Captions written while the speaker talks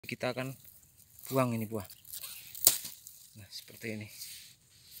kita akan buang ini buah. Nah, seperti ini.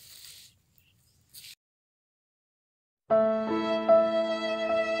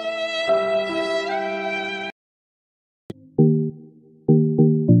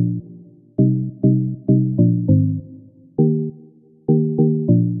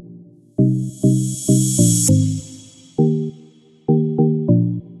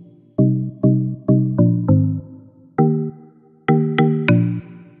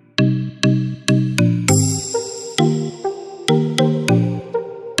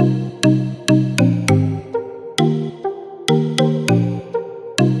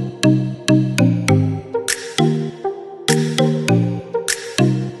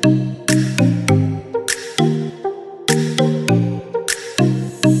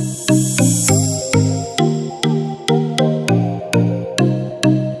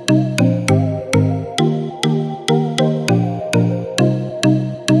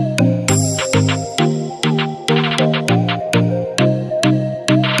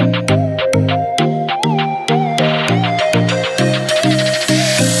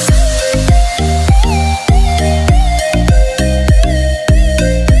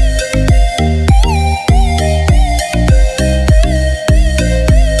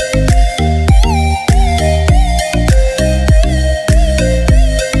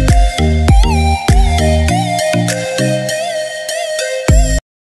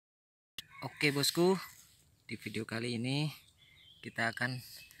 Oke bosku, di video kali ini kita akan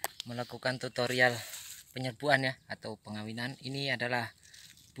melakukan tutorial penyerbuan ya, atau pengawinan. Ini adalah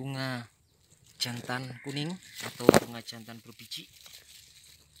bunga jantan kuning atau bunga jantan berbiji,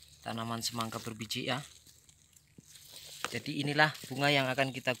 tanaman semangka berbiji ya. Jadi inilah bunga yang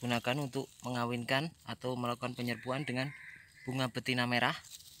akan kita gunakan untuk mengawinkan atau melakukan penyerbuan dengan bunga betina merah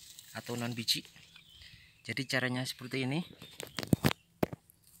atau non biji. Jadi caranya seperti ini.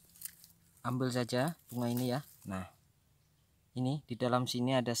 Ambil saja bunga ini ya. Nah, ini di dalam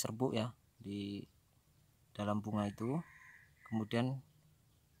sini ada serbuk ya, di dalam bunga itu. Kemudian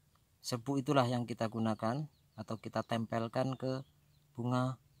serbuk itulah yang kita gunakan atau kita tempelkan ke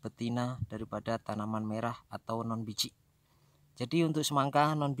bunga betina daripada tanaman merah atau non biji. Jadi untuk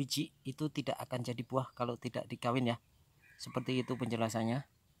semangka non biji itu tidak akan jadi buah kalau tidak dikawin ya. Seperti itu penjelasannya,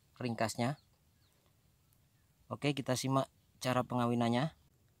 ringkasnya. Oke, kita simak cara pengawinannya.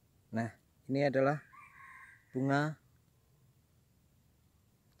 Nah, ini adalah bunga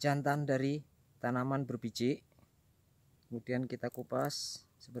jantan dari tanaman berbiji. Kemudian kita kupas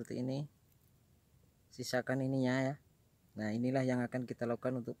seperti ini. Sisakan ininya ya. Nah, inilah yang akan kita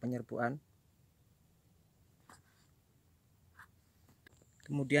lakukan untuk penyerbuan.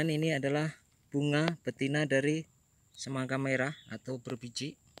 Kemudian ini adalah bunga betina dari semangka merah atau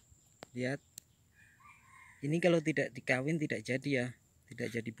berbiji. Lihat. Ini kalau tidak dikawin tidak jadi ya. Tidak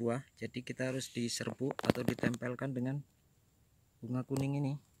jadi buah, jadi kita harus diserbuk atau ditempelkan dengan bunga kuning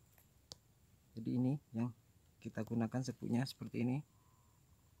ini. Jadi ini yang kita gunakan serbuknya seperti ini.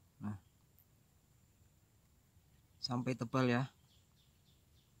 Nah, sampai tebal ya.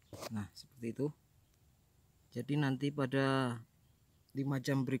 Nah, seperti itu. Jadi nanti pada 5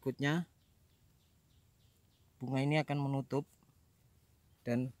 jam berikutnya bunga ini akan menutup,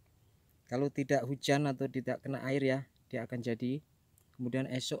 dan kalau tidak hujan atau tidak kena air ya, dia akan jadi. Kemudian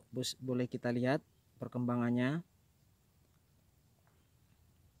esok boleh kita lihat perkembangannya.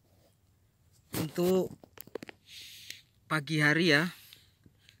 Untuk pagi hari ya,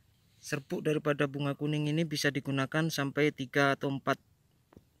 serbuk daripada bunga kuning ini bisa digunakan sampai 3 atau 4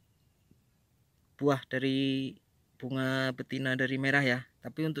 buah dari bunga betina dari merah ya.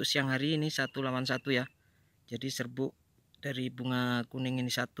 Tapi untuk siang hari ini 1 lawan 1 ya. Jadi serbuk dari bunga kuning ini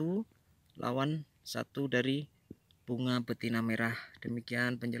 1 lawan 1 dari bunga betina merah.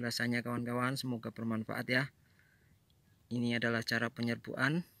 Demikian penjelasannya kawan-kawan, semoga bermanfaat ya. Ini adalah cara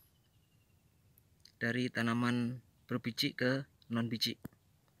penyerbuan dari tanaman berbiji ke non biji.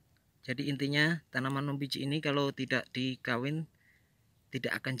 Jadi intinya tanaman non biji ini kalau tidak dikawin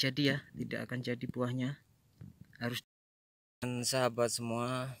tidak akan jadi ya, tidak akan jadi buahnya. Harus. Dan sahabat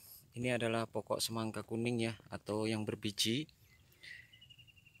semua, ini adalah pokok semangka kuning ya, atau yang berbiji.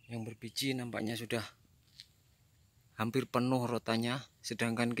 Yang berbiji nampaknya sudah hampir penuh rotanya,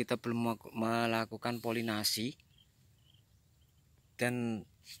 sedangkan kita belum melakukan polinasi. Dan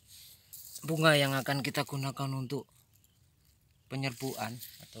bunga yang akan kita gunakan untuk penyerbuan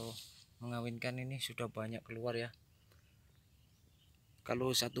atau mengawinkan ini sudah banyak keluar ya.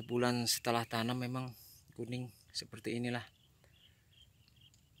 Kalau 1 bulan setelah tanam memang kuning seperti inilah.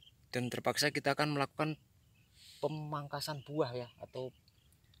 Dan terpaksa kita akan melakukan pemangkasan buah ya, atau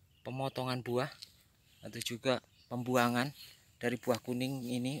pemotongan buah, atau juga pembuangan dari buah kuning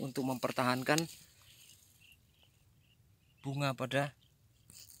ini untuk mempertahankan bunga pada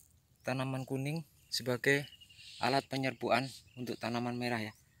tanaman kuning sebagai alat penyerbuan untuk tanaman merah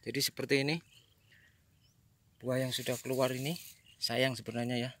ya. Jadi seperti ini buah yang sudah keluar ini, sayang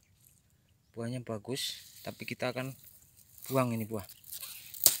sebenarnya ya, buahnya bagus tapi kita akan buang ini buah.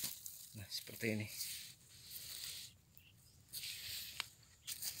 Nah seperti ini.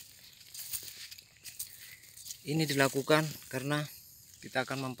 Ini dilakukan karena kita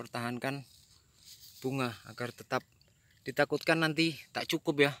akan mempertahankan bunga agar tetap, ditakutkan nanti tak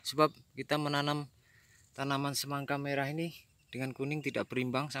cukup ya, sebab kita menanam tanaman semangka merah ini dengan kuning tidak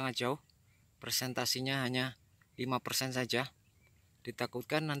berimbang, sangat jauh, presentasinya hanya 5% saja.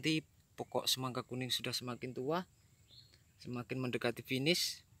 Ditakutkan nanti pokok semangka kuning sudah semakin tua, semakin mendekati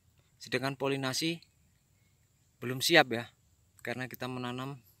finish, sedangkan polinasi belum siap ya, karena kita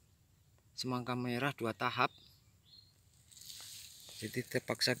menanam semangka merah 2 tahap. Jadi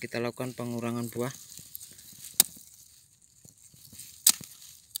terpaksa kita lakukan pengurangan buah.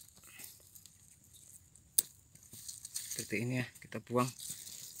 Seperti ini ya, kita buang.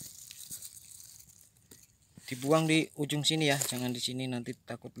 Dibuang di ujung sini ya, jangan di sini, nanti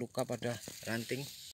takut luka pada ranting.